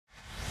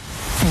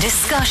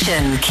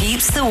Discussion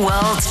keeps the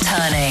world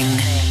turning.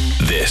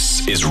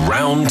 This is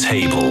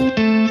Roundtable.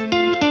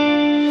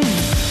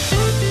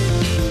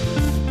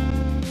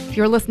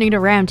 You're listening to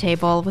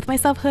Roundtable with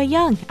myself,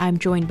 Heyang. I'm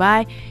joined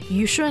by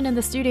Yushun in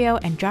the studio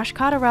and Josh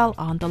Cotterill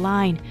on the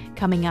line.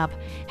 Coming up,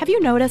 have you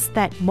noticed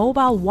that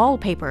mobile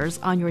wallpapers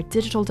on your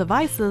digital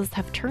devices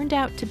have turned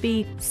out to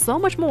be so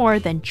much more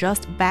than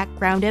just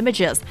background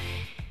images?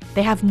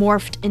 They have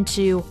morphed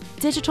into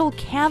digital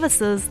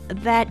canvases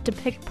that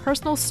depict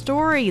personal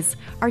stories,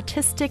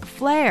 artistic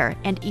flair,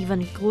 and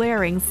even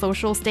glaring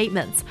social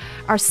statements.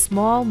 Are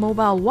small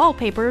mobile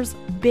wallpapers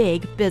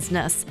big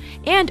business?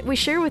 And we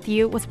share with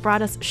you what's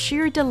brought us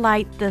sheer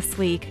delight this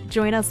week.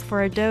 Join us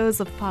for a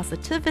dose of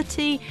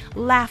positivity,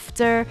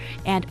 laughter,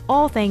 and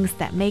all things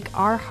that make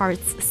our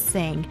hearts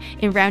sing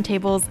in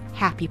Roundtable's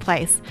happy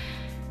place.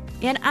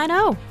 And I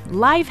know,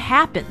 life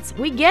happens.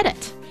 We get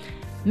it.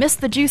 Miss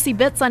the juicy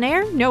bits on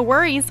air? No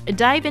worries.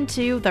 Dive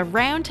into the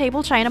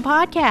Roundtable China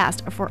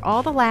podcast for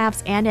all the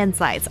laughs and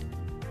insights.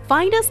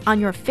 Find us on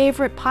your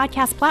favorite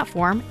podcast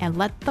platform and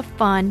let the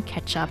fun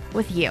catch up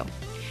with you.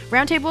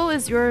 Roundtable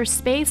is your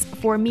space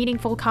for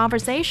meaningful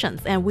conversations,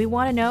 and we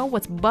want to know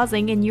what's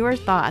buzzing in your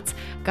thoughts.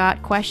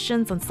 Got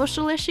questions on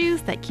social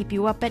issues that keep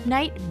you up at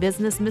night,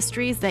 business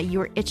mysteries that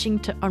you're itching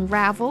to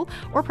unravel,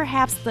 or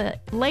perhaps the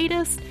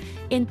latest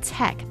in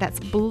tech that's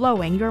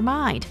blowing your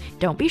mind?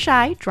 Don't be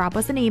shy. Drop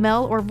us an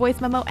email or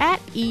voice memo at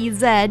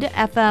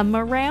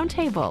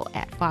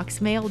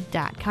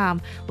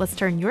ezfmroundtable@foxmail.com. Let's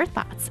turn your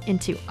thoughts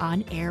into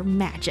on-air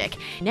magic.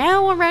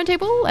 Now on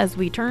Roundtable, as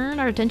we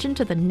turn our attention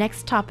to the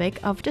next topic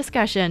of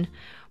discussion.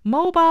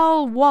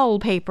 Mobile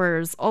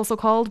wallpapers, also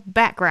called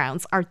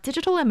backgrounds, are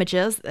digital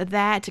images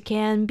that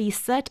can be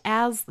set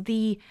as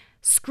the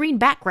screen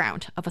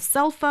background of a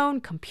cell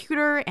phone,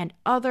 computer, and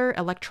other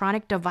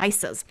electronic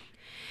devices.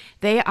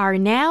 They are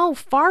now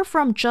far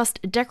from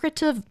just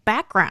decorative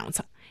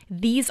backgrounds.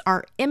 These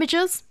are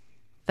images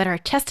that are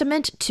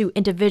testament to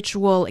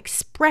individual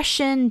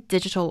expression,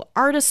 digital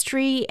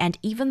artistry, and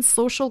even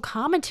social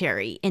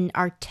commentary in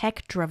our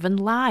tech-driven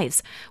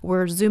lives.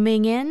 We're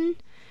zooming in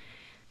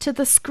to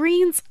the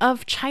screens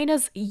of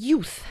China's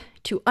youth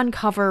to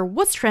uncover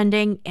what's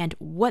trending and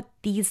what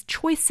these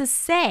choices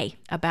say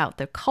about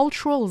the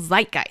cultural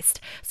zeitgeist.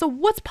 So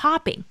what's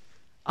popping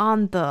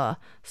on the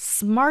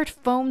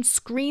smartphone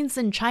screens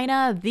in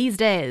China these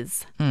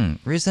days?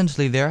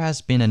 Recently, there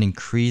has been an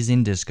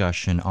increasing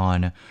discussion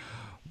on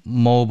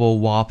mobile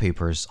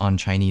wallpapers on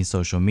Chinese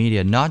social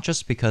media, not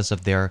just because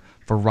of their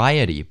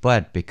variety,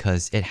 but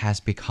because it has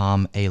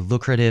become a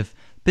lucrative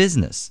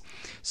business.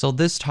 So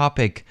this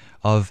topic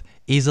of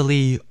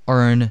easily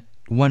earn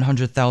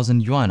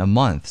 100,000 yuan a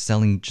month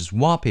selling just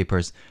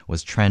wallpapers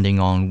was trending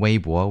on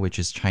Weibo, which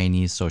is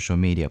Chinese social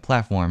media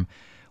platform,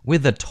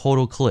 with a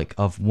total click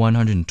of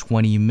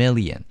 120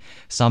 million.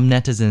 Some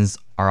netizens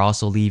are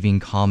also leaving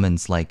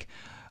comments like,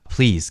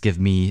 please give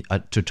me a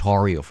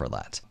tutorial for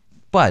that.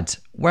 But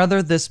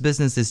whether this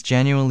business is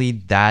genuinely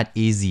that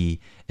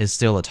easy is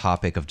still a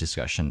topic of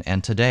discussion.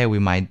 And today we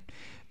might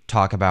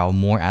talk about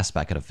more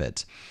aspect of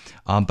it.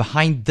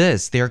 Behind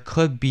this, there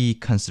could be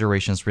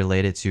considerations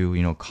related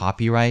to,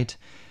 copyright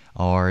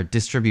or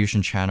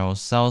distribution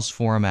channels, sales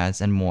formats,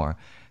 and more.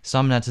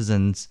 Some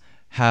netizens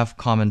have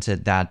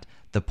commented that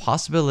the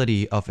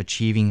possibility of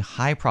achieving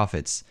high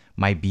profits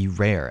might be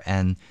rare,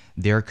 and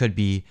there could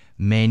be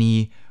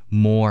many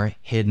more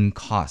hidden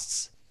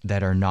costs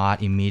that are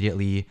not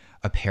immediately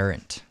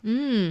apparent.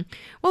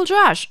 Well,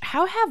 Josh,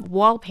 how have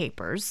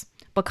wallpapers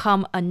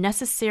become a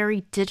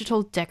necessary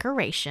digital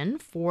decoration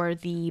for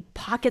the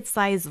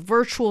pocket-sized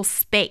virtual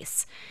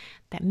space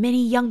that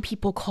many young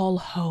people call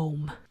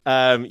home?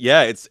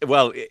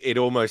 It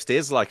almost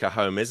is like a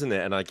home, isn't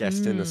it? And I guess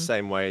in the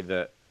same way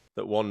that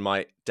one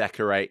might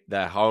decorate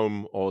their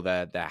home or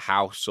their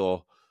house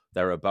or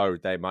their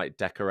abode, they might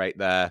decorate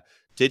their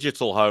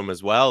digital home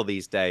as well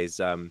these days.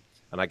 And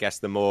I guess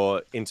the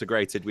more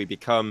integrated we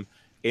become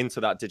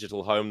into that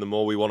digital home, the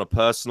more we want to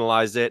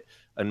personalize it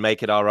and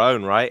make it our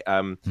own, right?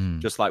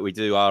 Just like we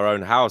do our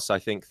own house. I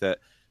think that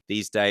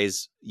these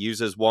days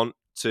users want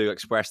to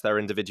express their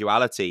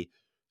individuality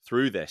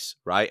through this,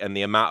 right? And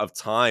the amount of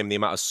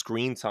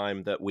screen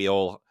time that we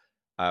all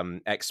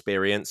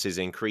experience is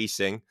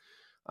increasing.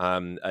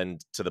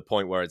 And to the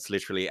point where it's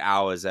literally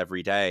hours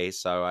every day.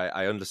 So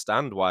I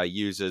understand why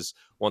users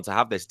want to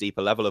have this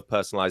deeper level of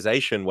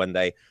personalization when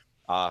they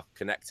are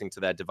connecting to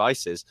their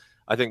devices.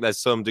 I think there's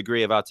some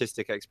degree of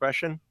artistic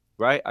expression,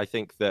 right? I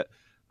think that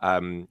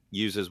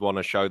users want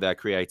to show their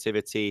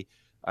creativity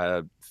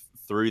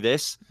through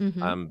this.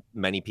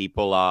 Many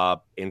people are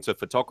into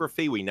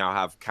photography. We now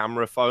have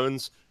camera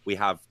phones. We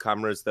have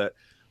cameras that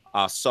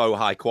are so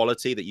high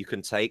quality that you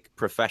can take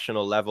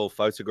professional level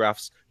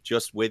photographs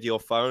just with your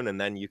phone,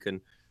 and then you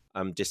can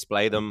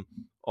display them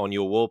on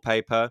your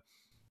wallpaper.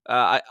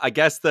 I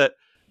guess that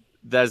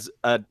there's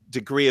a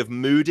degree of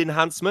mood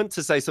enhancement,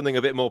 to say something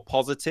a bit more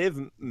positive.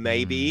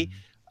 Maybe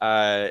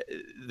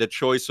the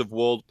choice of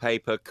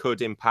wallpaper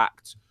could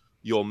impact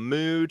your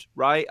mood,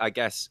 right? I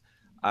guess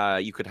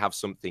you could have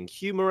something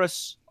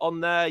humorous on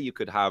there. You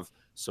could have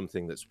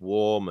something that's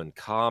warm and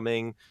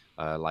calming,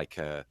 like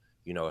a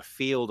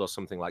field or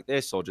something like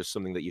this, or just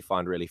something that you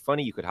find really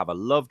funny. You could have a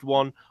loved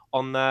one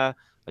on there,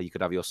 or you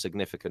could have your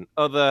significant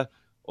other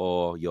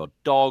or your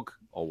dog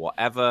or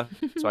whatever.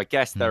 So I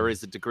guess there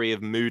is a degree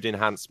of mood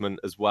enhancement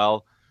as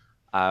well.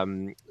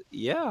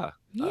 Yeah.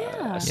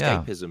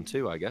 Escapism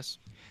too, I guess.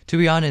 To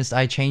be honest,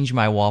 I change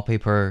my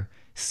wallpaper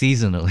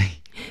seasonally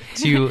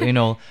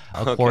to,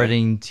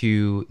 according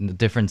to the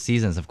different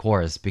seasons, of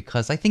course,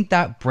 because I think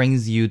that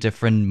brings you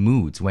different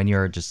moods when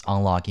you're just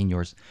unlocking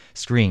your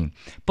screen.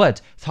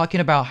 But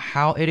talking about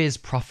how it is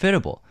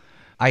profitable,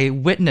 I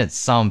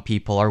witnessed some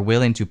people are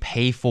willing to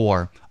pay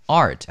for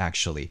art,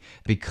 actually,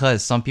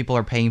 because some people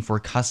are paying for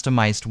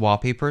customized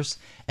wallpapers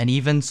and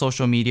even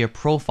social media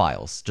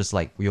profiles, just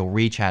like your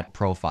WeChat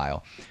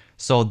profile.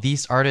 So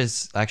these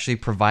artists actually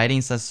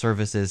providing such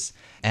services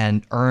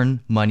and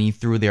earn money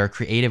through their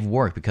creative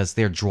work because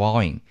they're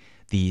drawing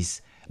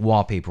these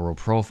wallpaper or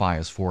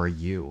profiles for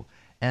you.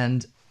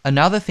 And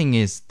another thing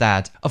is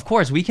that, of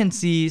course, we can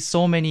see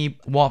so many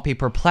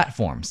wallpaper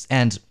platforms,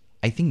 and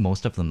I think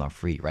most of them are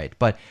free, right?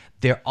 But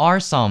there are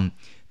some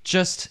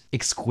just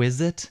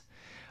exquisite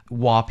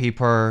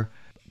wallpaper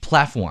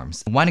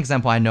platforms. One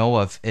example I know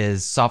of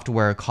is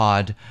software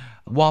called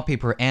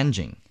Wallpaper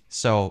Engine.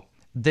 So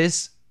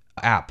this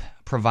app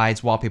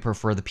provides wallpaper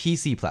for the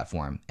PC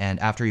platform, and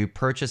after you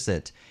purchase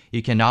it,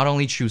 you can not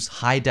only choose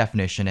high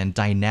definition and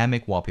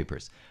dynamic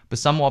wallpapers, but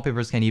some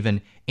wallpapers can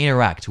even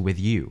interact with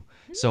you.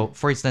 So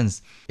for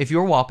instance, if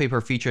your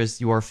wallpaper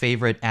features your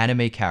favorite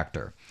anime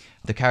character,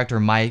 the character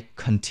might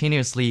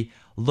continuously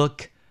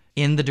look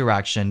in the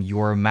direction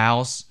your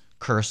mouse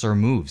cursor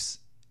moves,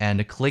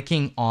 and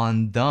clicking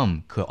on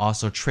them could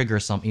also trigger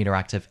some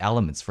interactive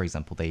elements. For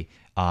example,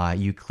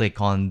 you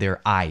click on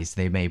their eyes,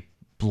 they may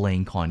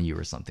blink on you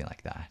or something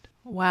like that.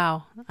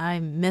 Wow, I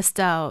missed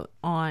out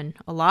on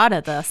a lot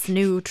of this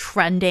new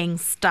trending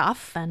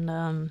stuff, and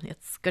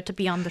it's good to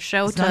be on the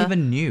show. It's not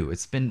even new.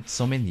 It's been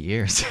so many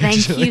years. Thank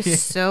actually. you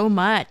so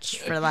much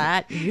for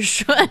that, you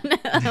should.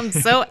 I'm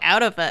so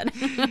out of it.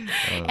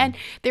 And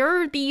there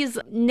are these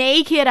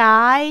naked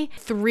eye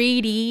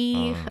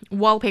 3D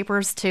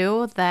wallpapers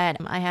too that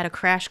I had a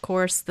crash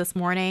course this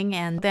morning,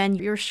 and then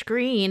your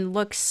screen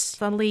looks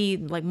suddenly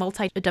like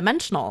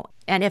multi-dimensional.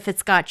 And if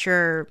it's got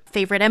your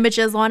favorite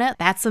images on it,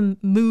 that's a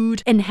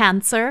mood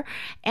enhancer.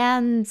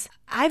 And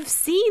I've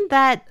seen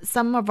that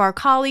some of our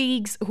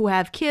colleagues who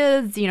have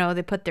kids,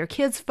 they put their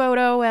kids'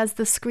 photo as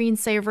the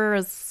screensaver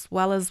as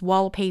well as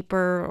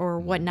wallpaper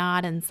or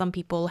whatnot. And some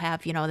people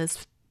have,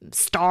 this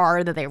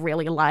star that they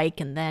really like,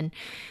 and then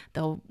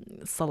they'll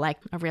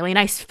select a really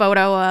nice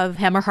photo of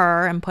him or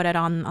her and put it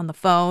on the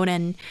phone.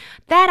 And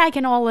that I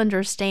can all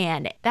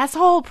understand. That's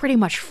all pretty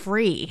much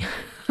free.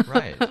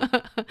 Right.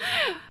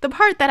 The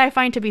part that I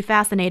find to be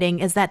fascinating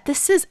is that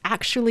this is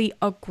actually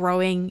a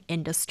growing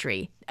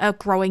industry, a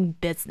growing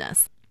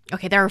business.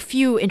 Okay, there are a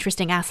few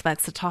interesting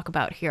aspects to talk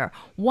about here.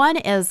 One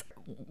is,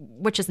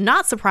 which is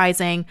not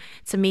surprising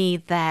to me,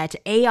 that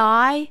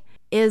AI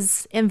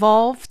is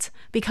involved,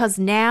 because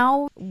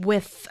now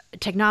with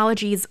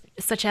technologies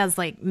such as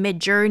like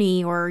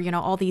Midjourney or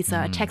all these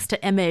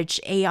text-to-image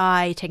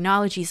AI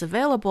technologies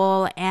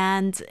available,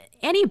 and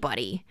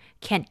anybody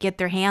can't get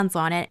their hands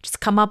on it,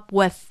 just come up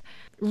with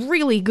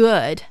really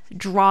good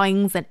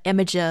drawings and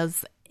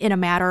images in a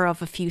matter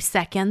of a few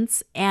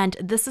seconds. And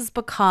this has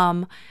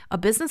become a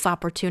business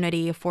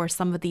opportunity for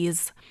some of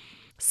these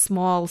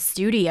small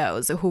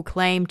studios who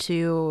claim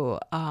to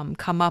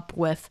come up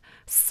with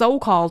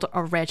so-called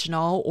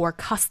original or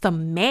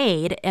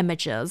custom-made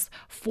images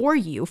for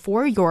you,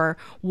 for your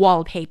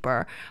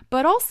wallpaper.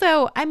 But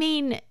also,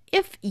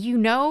 if you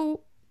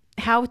know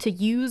how to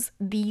use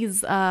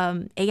these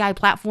AI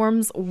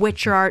platforms,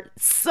 which are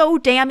so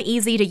damn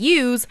easy to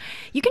use,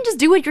 you can just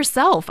do it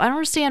yourself. I don't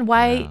understand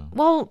why.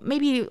 Well,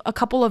 maybe a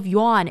couple of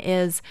yuan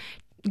is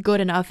good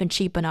enough and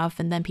cheap enough,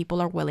 and then people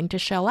are willing to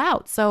shell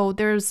out. So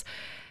there's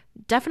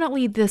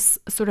definitely this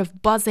sort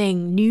of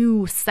buzzing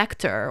new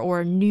sector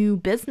or new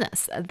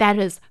business that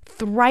is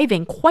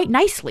thriving quite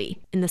nicely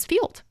in this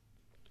field.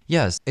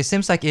 Yes, it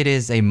seems like it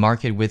is a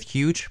market with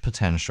huge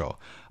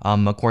potential.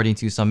 According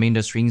to some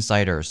industry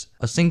insiders,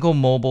 a single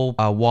mobile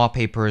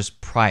wallpaper's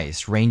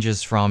price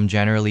ranges from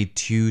generally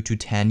 2 to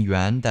 10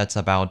 yuan, that's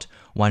about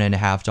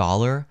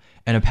 $1.50,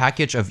 and a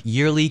package of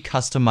yearly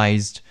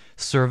customized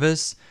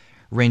service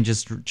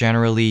ranges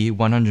generally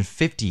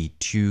 150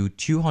 to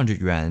 200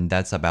 yuan,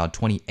 that's about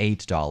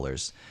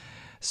 $28.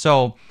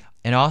 So,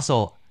 and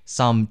also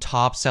some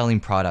top selling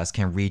products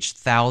can reach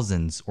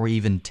thousands or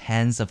even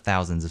tens of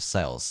thousands of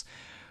sales.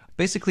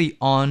 Basically,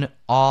 on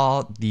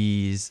all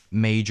these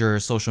major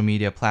social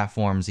media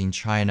platforms in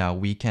China,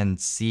 we can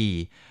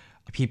see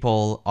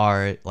people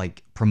are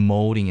like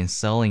promoting and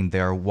selling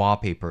their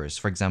wallpapers.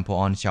 For example,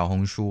 on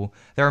Xiaohongshu,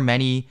 there are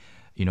many,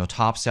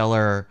 top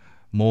seller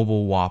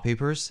mobile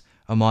wallpapers,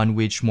 among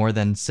which more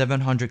than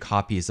 700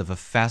 copies of a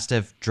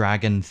festive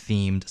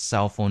dragon-themed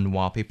cell phone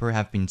wallpaper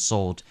have been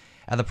sold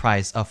at the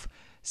price of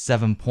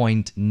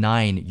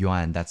 7.9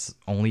 yuan. That's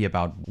only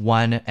about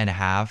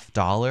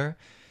 $1.50.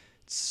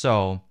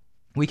 So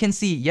we can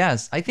see,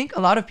 yes, I think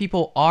a lot of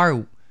people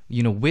are,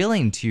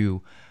 willing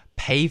to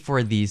pay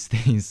for these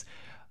things.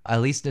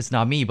 At least it's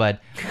not me,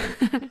 but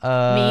Me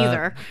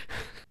either.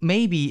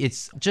 maybe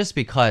it's just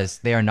because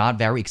they are not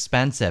very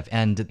expensive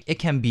and it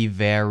can be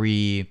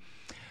very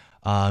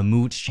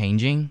mood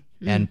changing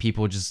and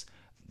people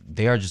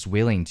they are just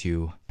willing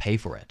to pay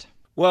for it.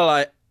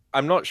 Well,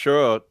 I'm not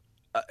sure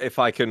if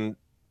I can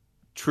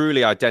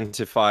truly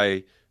identify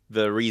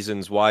the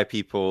reasons why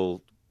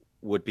people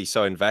would be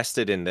so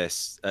invested in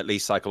this, at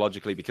least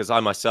psychologically, because I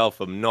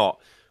myself am not.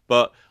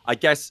 But I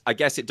guess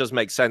it does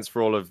make sense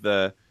for all of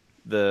the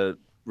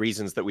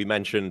reasons that we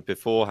mentioned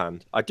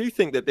beforehand. I do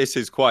think that this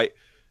is quite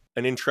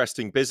an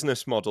interesting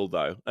business model,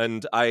 though.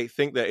 And I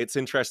think that it's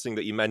interesting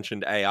that you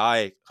mentioned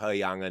AI,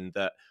 Heyang, and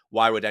that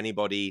why would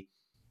anybody,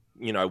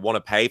 want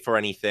to pay for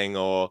anything,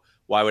 or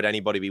why would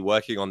anybody be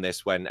working on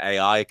this when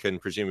AI can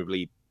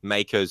presumably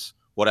make us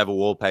whatever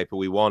wallpaper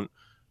we want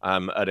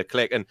at a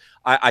click? And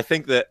I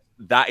think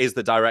that is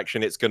the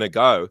direction it's going to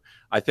go.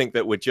 I think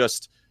that we're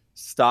just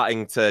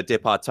starting to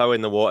dip our toe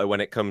in the water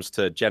when it comes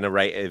to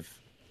generative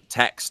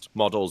text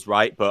models,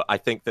 right? But I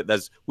think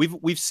that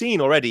we've seen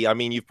already, I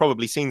mean, you've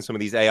probably seen some of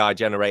these AI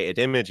generated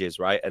images,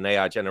 right? And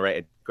AI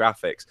generated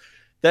graphics.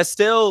 They're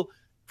still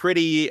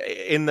pretty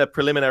in the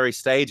preliminary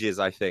stages,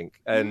 I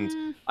think.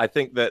 And I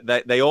think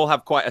that they all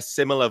have quite a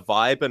similar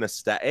vibe and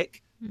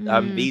aesthetic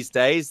these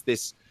days.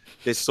 This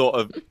sort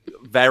of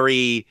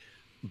very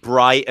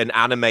bright and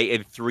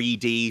animated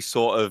 3D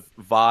sort of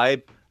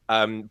vibe.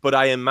 But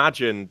I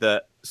imagine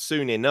that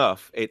soon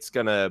enough, it's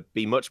going to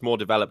be much more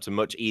developed and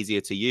much easier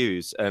to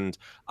use. And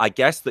I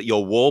guess that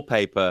your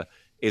wallpaper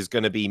is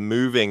going to be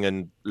moving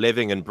and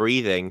living and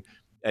breathing,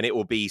 and it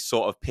will be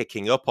sort of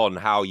picking up on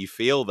how you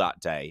feel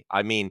that day.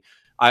 I mean,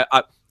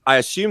 I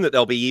assume that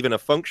there'll be even a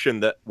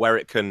function where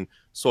it can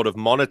sort of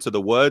monitor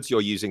the words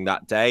you're using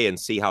that day and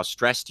see how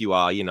stressed you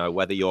are,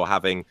 whether you're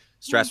having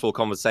stressful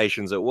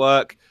conversations at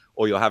work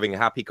or you're having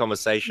happy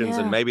conversations.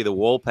 And maybe the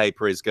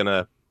wallpaper is going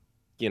to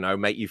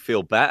make you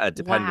feel better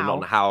depending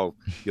on how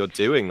you're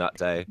doing that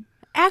day.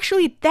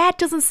 Actually, that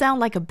doesn't sound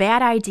like a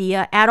bad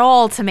idea at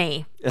all to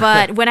me.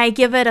 But when I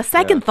give it a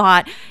second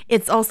thought,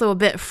 it's also a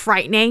bit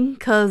frightening,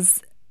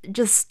 because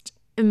just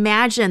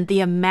imagine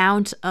the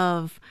amount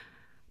of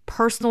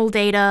personal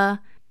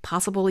data,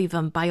 possible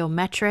even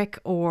biometric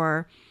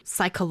or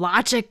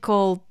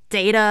psychological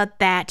data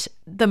that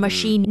the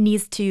machine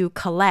needs to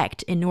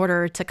collect in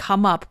order to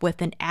come up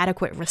with an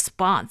adequate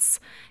response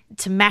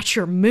to match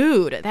your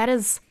mood. That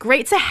is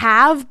great to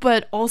have,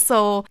 but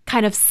also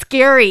kind of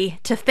scary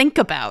to think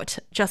about,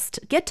 just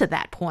to get to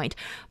that point.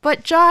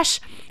 But Josh,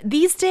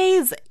 these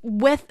days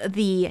with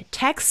the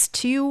text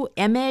to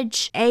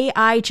image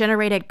AI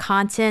generated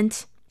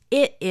content,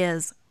 it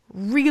is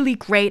really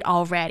great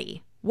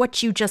already.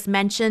 What you just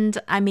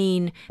mentioned, I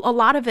mean, a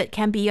lot of it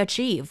can be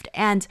achieved.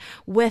 And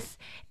with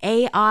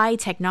AI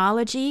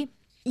technology,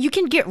 you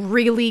can get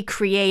really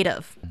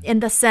creative in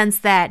the sense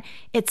that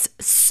it's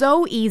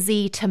so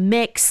easy to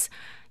mix.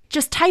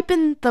 Just type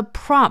in the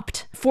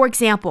prompt. For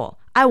example,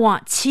 I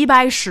want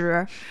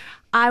 710.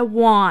 I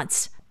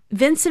want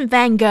Vincent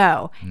van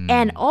Gogh.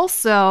 And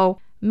also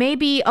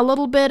maybe a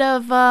little bit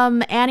of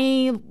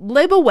Annie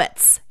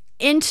Leibovitz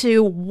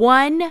into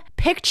one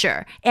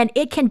picture, and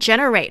it can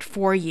generate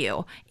for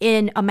you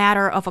in a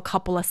matter of a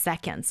couple of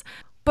seconds.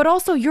 But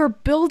also you're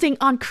building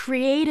on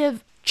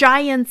creative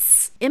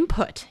giants'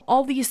 input.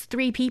 All these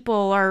three people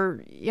are,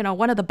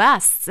 one of the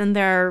best in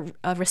their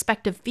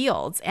respective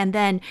fields, and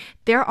then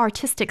their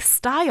artistic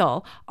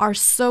style are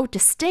so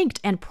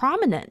distinct and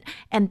prominent,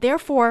 and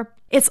therefore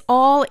it's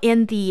all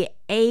in the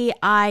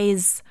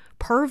AI's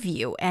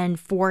purview, and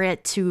for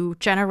it to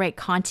generate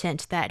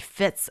content that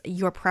fits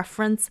your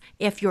preference,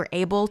 if you're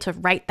able to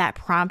write that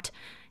prompt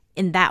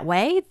in that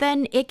way,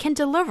 then it can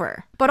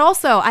deliver. But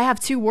also, I have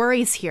two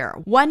worries here.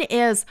 One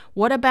is,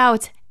 what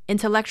about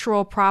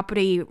intellectual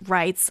property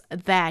rights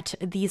that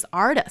these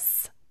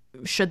artists,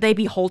 should they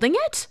be holding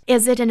it?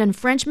 Is it an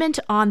infringement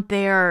on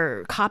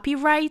their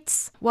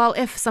copyrights? Well,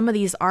 if some of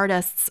these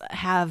artists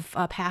have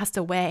passed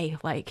away,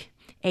 like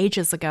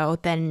ages ago,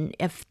 then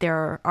if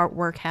their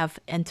artwork have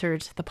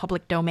entered the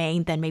public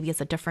domain, then maybe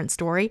it's a different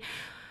story.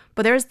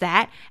 But there's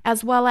that,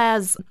 as well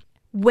as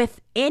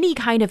with any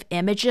kind of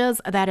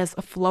images that is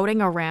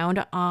floating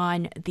around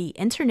on the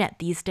internet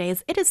these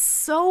days, it is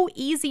so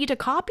easy to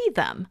copy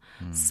them.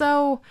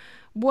 So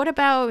what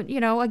about,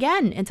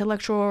 again,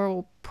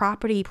 intellectual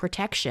property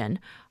protection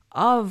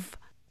of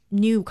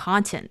new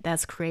content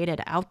that's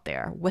created out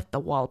there with the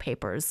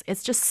wallpapers?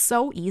 It's just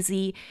so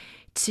easy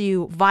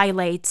to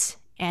violate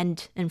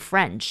and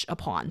infringe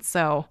upon.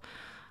 So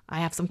I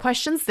have some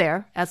questions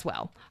there as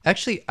well.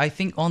 Actually, I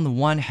think on the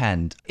one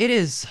hand, it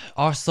is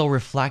also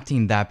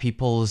reflecting that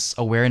people's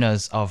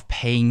awareness of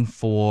paying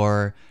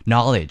for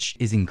knowledge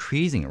is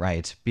increasing,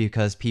 right?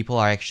 Because people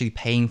are actually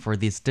paying for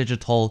this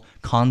digital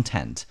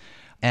content.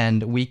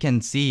 And we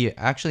can see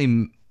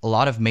actually a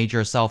lot of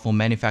major cell phone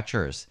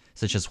manufacturers,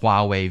 such as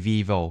Huawei,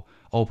 Vivo,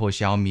 Oppo,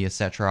 Xiaomi,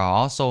 etc., are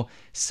also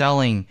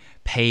selling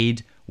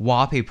paid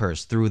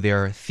wallpapers through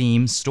their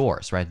theme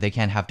stores, right? They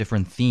can have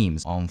different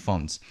themes on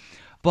phones.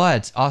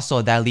 But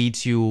also that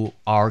leads to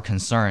our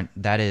concern.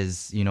 That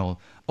is,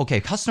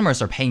 okay,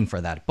 customers are paying for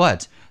that,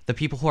 but the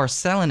people who are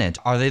selling it,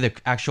 are they the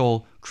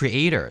actual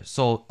creators?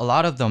 So a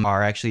lot of them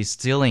are actually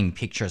stealing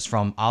pictures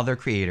from other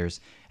creators,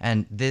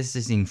 and this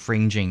is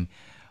infringing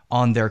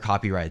on their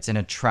copyrights and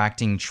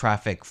attracting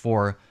traffic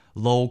for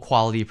low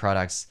quality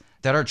products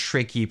that are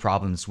tricky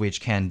problems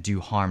which can do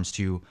harms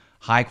to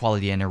high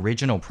quality and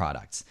original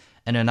products.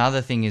 And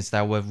another thing is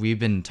that what we've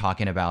been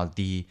talking about,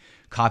 the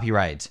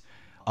copyright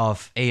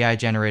of AI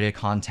generated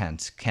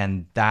content,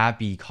 can that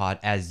be caught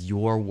as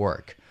your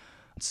work?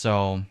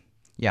 So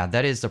yeah,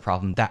 that is the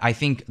problem that I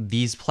think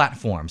these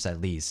platforms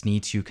at least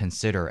need to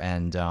consider,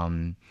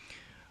 and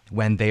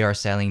when they are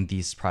selling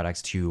these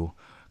products to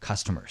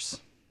customers.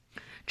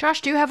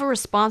 Josh, do you have a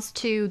response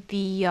to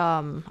the,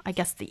 I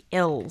guess, the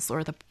ills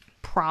or the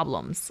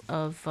problems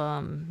of,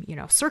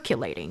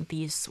 circulating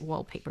these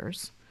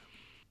wallpapers?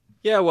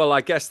 Yeah, well, I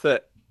guess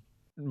that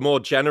more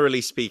generally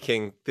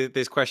speaking,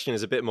 this question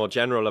is a bit more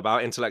general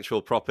about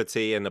intellectual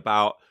property and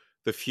about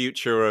the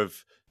future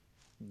of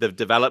the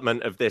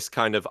development of this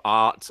kind of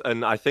art.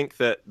 And I think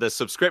that the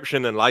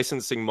subscription and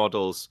licensing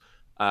models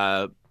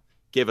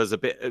give us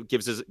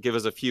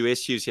a few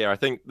issues here. I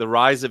think the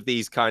rise of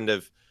these kind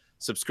of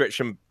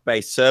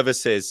subscription-based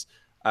services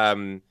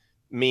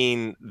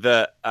mean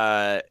that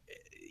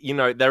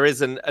there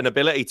is an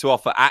ability to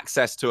offer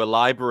access to a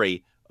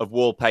library of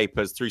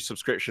wallpapers through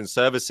subscription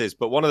services.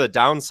 But one of the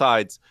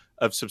downsides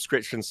of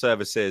subscription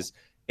services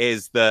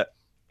is that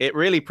it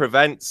really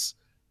prevents,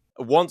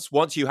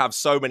 once you have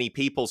so many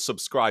people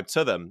subscribe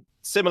to them,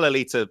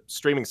 similarly to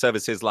streaming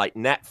services like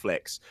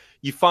Netflix,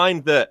 you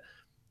find that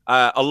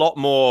a lot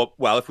more,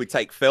 well, if we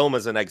take film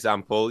as an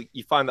example,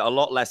 you find that a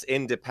lot less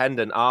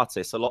independent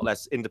artists, a lot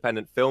less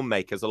independent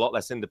filmmakers, a lot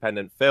less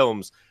independent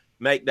films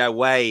make their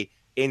way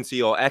into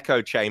your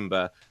echo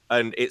chamber,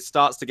 and it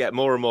starts to get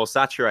more and more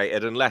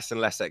saturated and less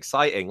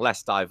exciting,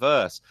 less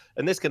diverse.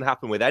 And this can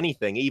happen with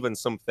anything, even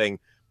something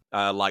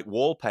like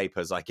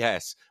wallpapers, I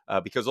guess,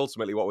 because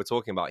ultimately what we're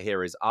talking about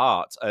here is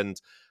art. And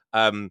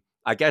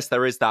I guess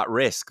there is that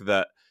risk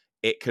that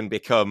it can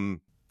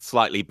become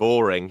slightly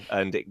boring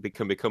and it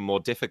can become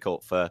more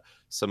difficult for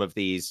some of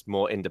these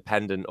more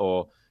independent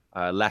or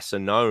lesser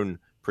known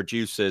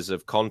producers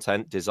of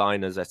content,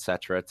 designers,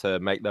 etc., to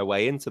make their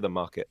way into the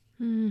market.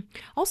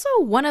 Also,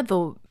 one of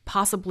the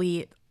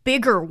possibly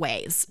bigger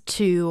ways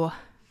to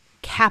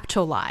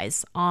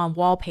capitalize on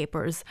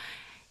wallpapers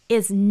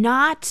is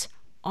not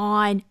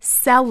on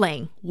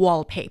selling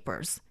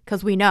wallpapers,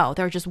 because we know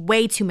there are just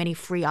way too many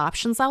free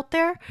options out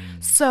there.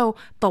 So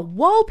the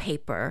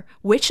wallpaper,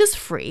 which is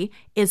free,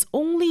 is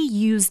only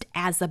used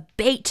as a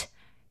bait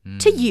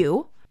to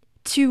you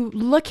to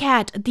look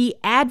at the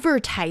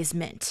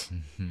advertisement.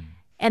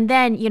 And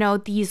then,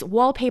 these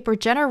wallpaper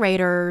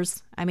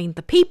generators,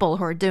 the people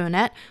who are doing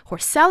it, who are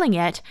selling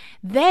it,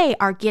 they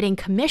are getting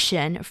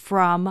commission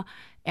from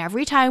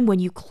every time when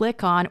you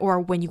click on or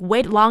when you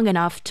wait long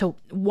enough to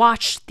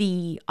watch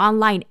the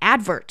online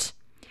advert.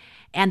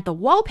 And the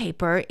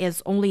wallpaper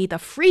is only the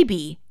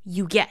freebie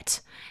you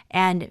get.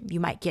 And you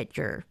might get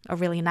a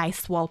really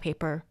nice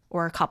wallpaper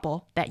or a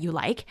couple that you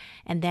like,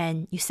 and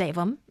then you save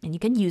them and you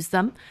can use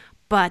them.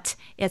 But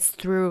it's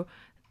through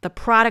the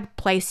product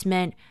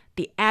placement,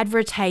 the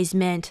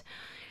advertisement.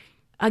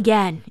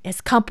 Again,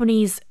 it's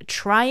companies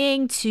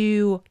trying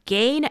to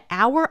gain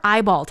our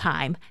eyeball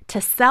time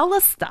to sell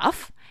us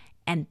stuff,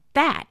 and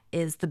that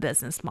is the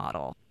business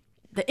model.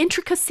 The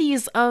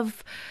intricacies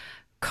of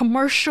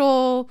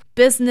commercial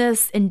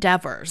business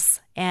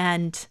endeavors,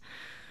 and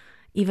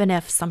even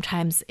if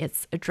sometimes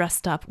it's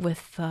dressed up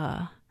with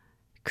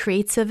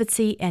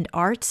creativity and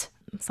art,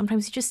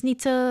 sometimes you just need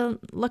to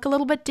look a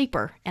little bit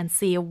deeper and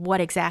see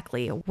what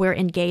exactly we're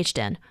engaged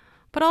in.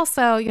 But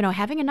also,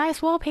 having a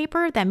nice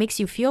wallpaper that makes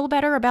you feel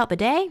better about the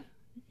day,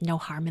 no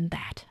harm in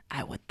that,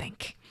 I would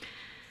think.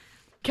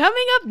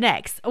 Coming up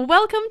next,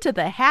 welcome to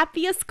the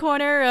happiest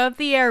corner of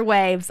the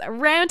airwaves,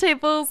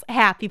 Roundtable's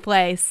Happy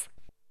Place.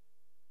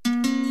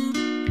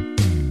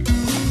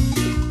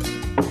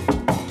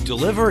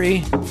 Delivery.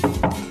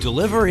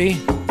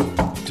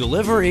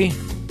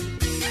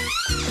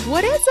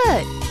 What is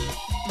it?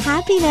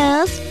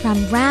 Happiness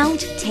from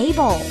Round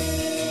Table.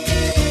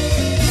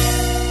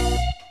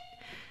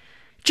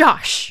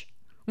 Josh,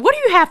 what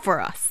do you have for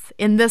us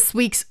in this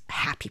week's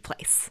Happy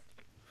Place?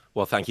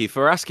 Well, thank you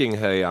for asking,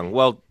 Heyang.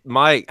 Well,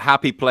 my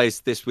happy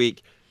place this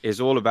week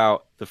is all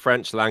about the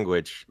French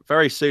language.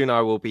 Very soon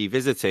I will be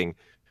visiting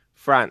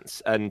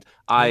France, and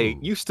I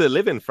used to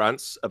live in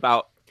France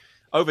about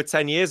over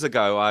 10 years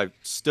ago. I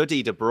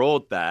studied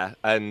abroad there,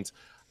 and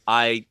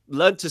I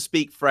learned to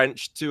speak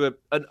French to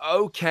an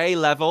okay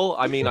level.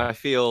 I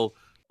feel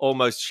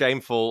almost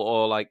shameful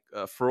or like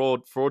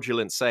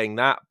fraudulent saying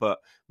that, but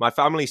my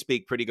family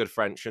speak pretty good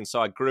French, and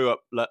so I grew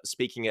up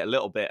speaking it a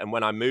little bit. And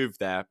when I moved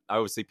there, I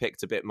obviously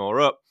picked a bit more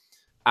up.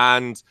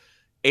 And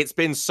it's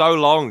been so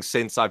long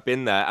since I've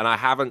been there, and I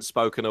haven't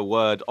spoken a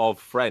word of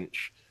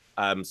French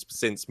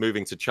since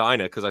moving to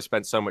China, because I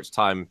spent so much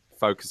time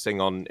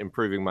focusing on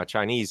improving my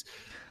Chinese.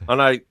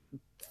 And I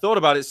thought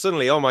about it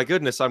suddenly. Oh my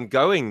goodness, I'm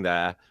going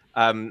there.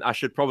 I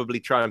should probably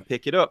try and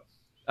pick it up.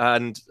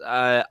 And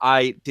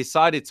I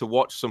decided to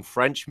watch some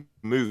French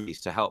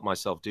movies to help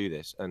myself do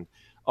this. And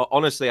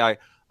honestly, I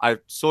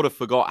sort of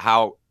forgot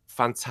how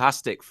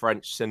fantastic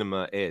French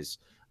cinema is.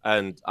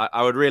 And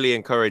I would really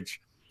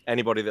encourage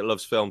anybody that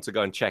loves film to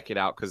go and check it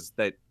out, because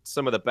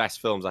some of the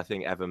best films I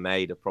think ever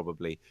made are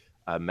probably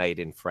made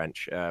in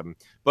French.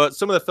 But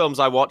some of the films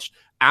I watched,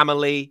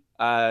 Amelie,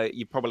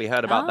 you probably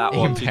heard about that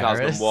one,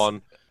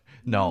 2001.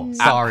 No,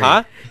 sorry.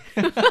 Huh?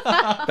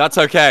 That's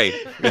okay.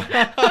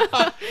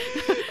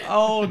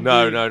 Oh,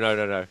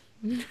 no.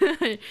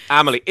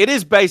 Amelie. It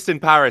is based in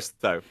Paris,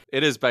 though.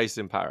 It is based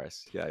in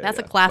Paris. Yeah, That's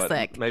a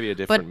classic. But maybe a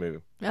different movie.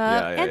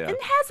 And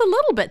it has a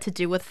little bit to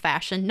do with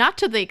fashion, not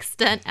to the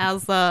extent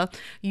as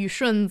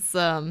Yushun's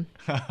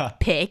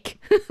pick.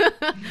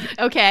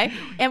 Okay,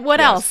 and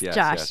what else,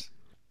 Josh?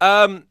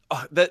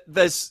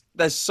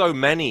 There's so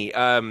many.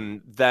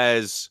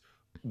 There's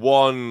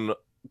one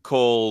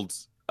called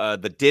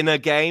The Dinner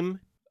Game.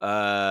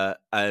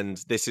 And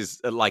this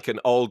is like an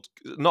old,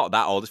 not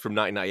that old, it's from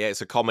 1998.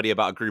 It's a comedy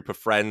about a group of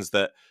friends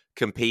that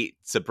compete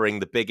to bring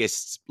the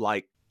biggest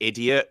like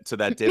idiot to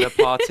their dinner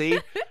party.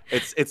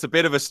 It's a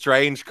bit of a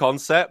strange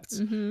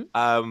concept,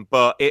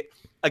 but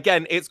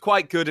it's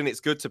quite good, and it's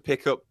good to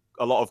pick up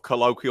a lot of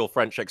colloquial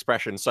French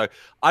expressions. So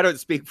I don't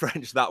speak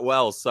French that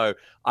well, so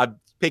I'm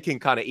picking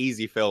kind of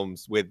easy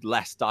films with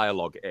less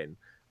dialogue in.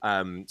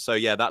 So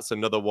yeah, that's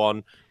another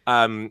one.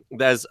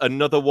 There's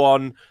another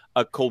one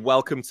called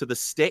Welcome to the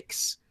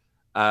Sticks.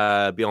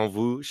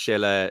 Bienvenue chez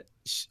le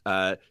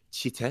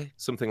Chité,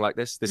 something like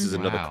this. This is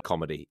another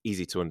comedy,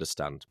 easy to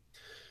understand.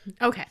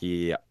 Okay.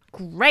 Yeah.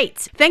 Great.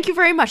 Thank you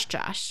very much,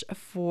 Josh,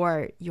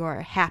 for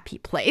your happy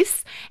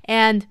place.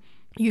 And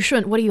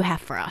Yushun, what do you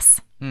have for us?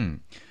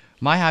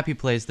 My happy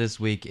place this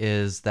week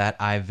is that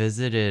I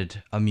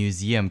visited a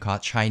museum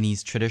called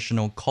Chinese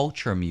Traditional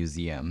Culture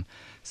Museum.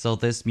 So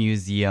this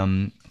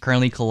museum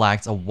currently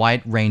collects a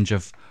wide range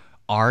of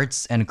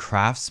arts and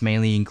crafts,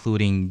 mainly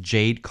including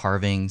jade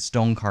carving,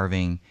 stone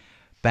carving,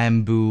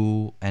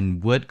 bamboo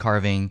and wood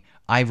carving,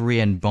 ivory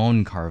and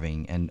bone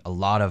carving, and a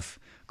lot of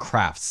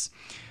crafts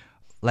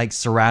like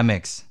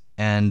ceramics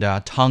and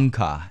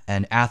tonka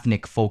and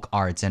ethnic folk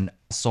arts and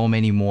so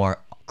many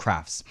more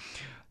crafts.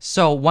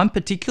 So one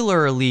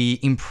particularly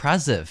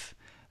impressive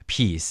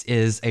piece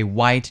is a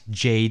white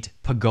jade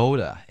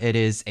pagoda. It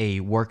is a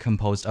work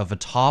composed of a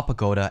tall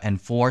pagoda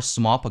and 4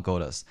 small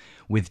pagodas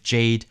with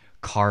jade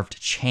carved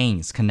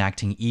chains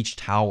connecting each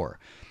tower.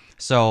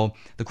 So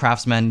the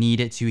craftsman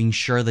needed to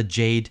ensure the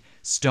jade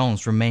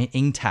stones remain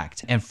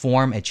intact and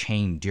form a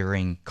chain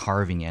during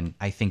carving, and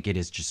I think it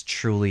is just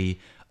truly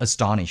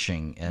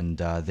astonishing. And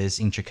this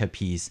intricate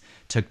piece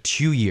took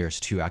 2 years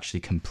to actually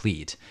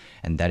complete,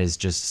 and that is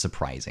just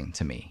surprising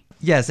to me.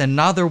 Yes,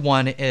 another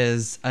one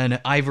is an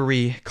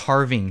ivory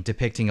carving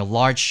depicting a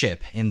large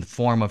ship in the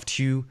form of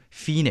 2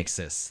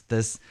 phoenixes.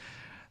 This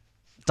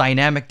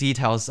dynamic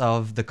details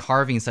of the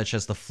carving, such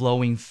as the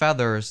flowing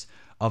feathers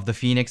of the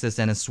phoenixes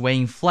and the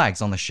swaying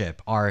flags on the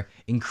ship, are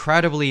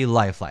incredibly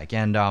lifelike.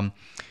 And,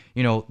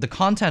 the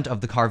content of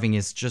the carving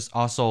is just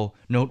also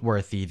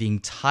noteworthy. The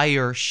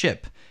entire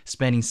ship,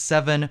 spanning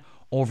 7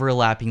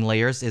 overlapping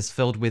layers, is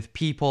filled with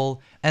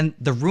people, and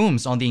the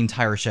rooms on the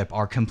entire ship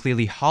are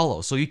completely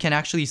hollow. So you can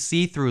actually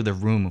see through the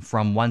room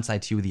from one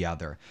side to the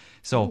other.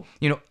 So,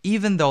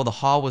 even though the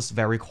hall was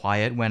very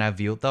quiet when I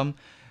viewed them,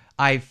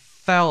 I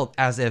felt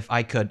as if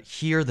I could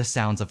hear the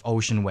sounds of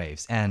ocean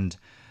waves and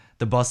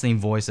the bustling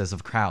voices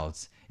of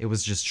crowds. It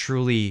was just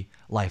truly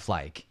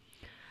lifelike.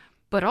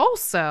 But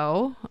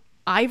also,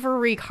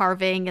 ivory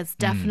carving is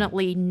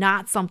definitely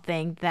not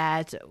something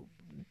that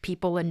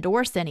people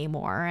endorse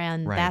anymore,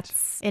 and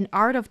that's an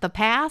art of the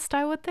past,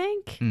 I would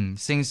think.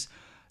 Since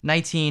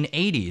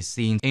 1980s,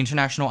 the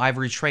international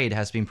ivory trade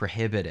has been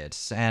prohibited,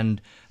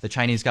 and the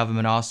Chinese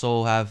government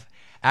also have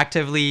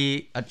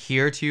actively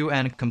adhered to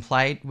and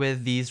complied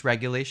with these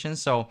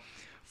regulations. So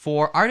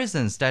for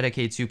artisans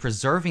dedicated to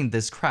preserving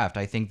this craft,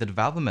 I think the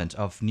development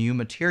of new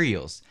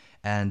materials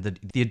and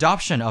the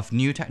adoption of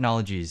new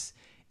technologies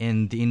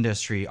in the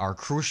industry are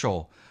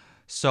crucial.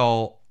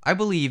 So I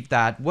believe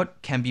that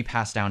what can be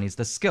passed down is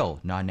the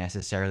skill, not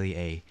necessarily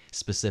a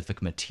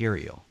specific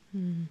material.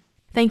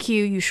 Thank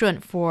you,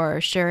 Yushun, for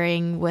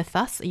sharing with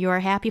us your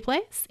happy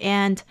place.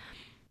 And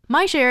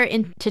my share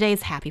in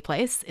today's happy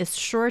place is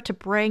sure to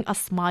bring a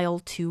smile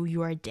to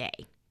your day.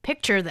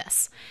 Picture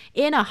this.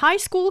 In a high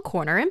school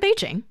corner in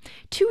Beijing,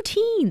 2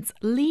 teens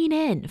lean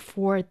in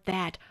for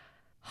that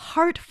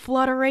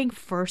heart-fluttering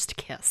first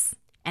kiss.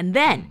 And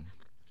then,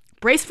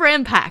 brace for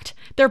impact,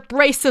 their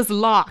braces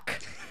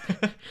lock.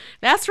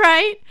 That's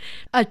right.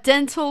 A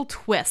dental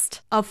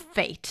twist of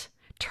fate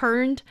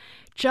turned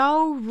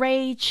Zhao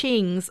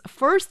Ruiqing's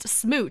first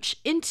smooch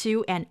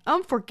into an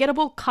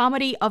unforgettable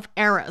comedy of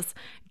errors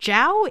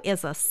Zhao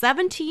is a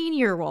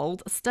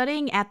 17-year-old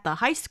studying at the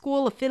high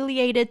school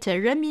affiliated to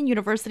Renmin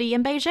University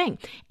in Beijing.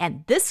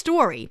 And this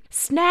story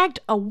snagged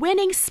a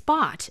winning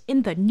spot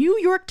in the New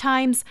York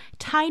Times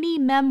Tiny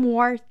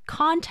Memoir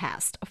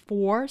contest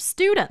for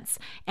students.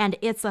 And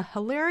it's a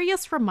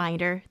hilarious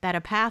reminder that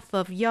a path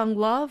of young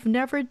love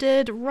never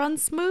did run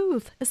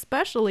smooth,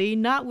 especially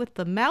not with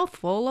the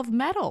mouthful of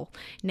metal.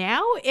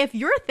 Now, if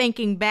you're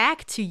thinking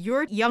back to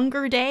your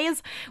younger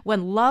days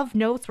when love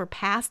notes were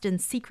passed in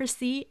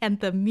secrecy and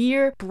the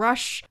mere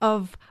brush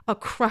of a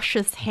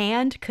crush's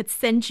hand could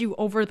send you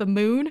over the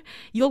moon,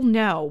 you'll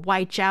know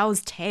why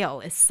Zhao's tale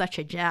is such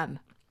a gem.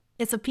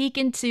 It's a peek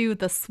into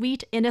the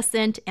sweet,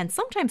 innocent, and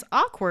sometimes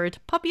awkward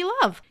puppy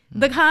love.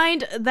 The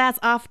kind that's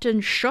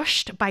often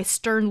shushed by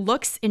stern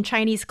looks in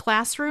Chinese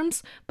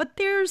classrooms. But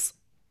there's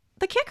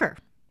the kicker.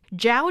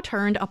 Zhao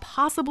turned a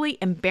possibly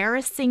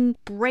embarrassing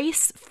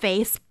brace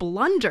face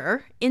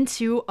blunder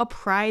into a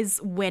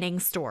prize-winning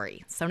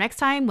story. So next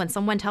time when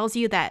someone tells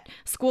you that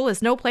school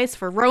is no place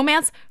for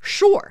romance,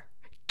 sure,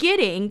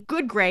 getting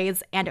good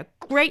grades and a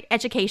great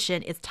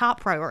education is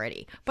top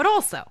priority. But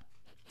also,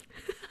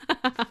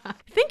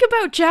 think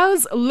about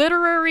Zhao's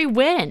literary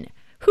win.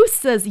 Who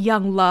says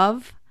young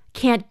love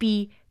can't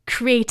be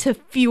creative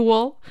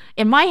fuel?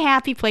 And my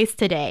happy place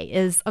today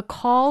is a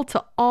call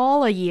to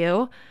all of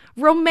you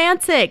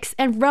romantics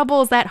and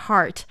rebels at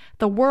heart.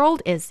 The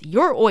world is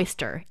your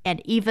oyster, and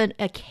even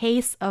a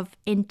case of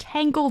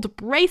entangled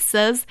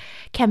braces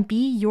can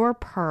be your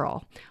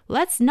pearl.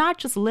 Let's not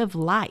just live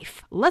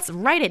life. Let's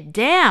write it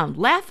down,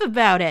 laugh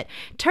about it,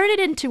 turn it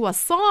into a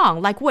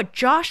song like what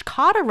Josh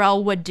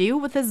Cotterill would do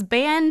with his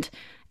band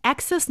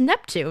Axis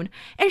Neptune,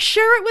 and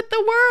share it with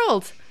the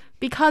world.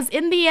 Because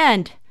in the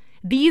end,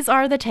 these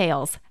are the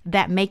tales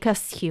that make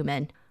us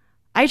human.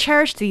 I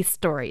cherish these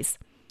stories,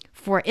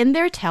 for in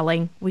their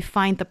telling, we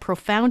find the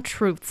profound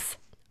truths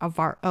of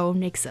our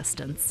own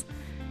existence.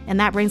 And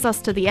that brings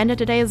us to the end of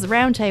today's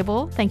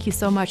roundtable. Thank you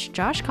so much,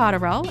 Josh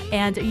Cotterill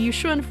and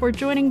Yushun, for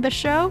joining the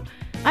show.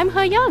 I'm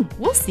Heyang.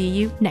 We'll see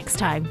you next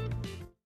time.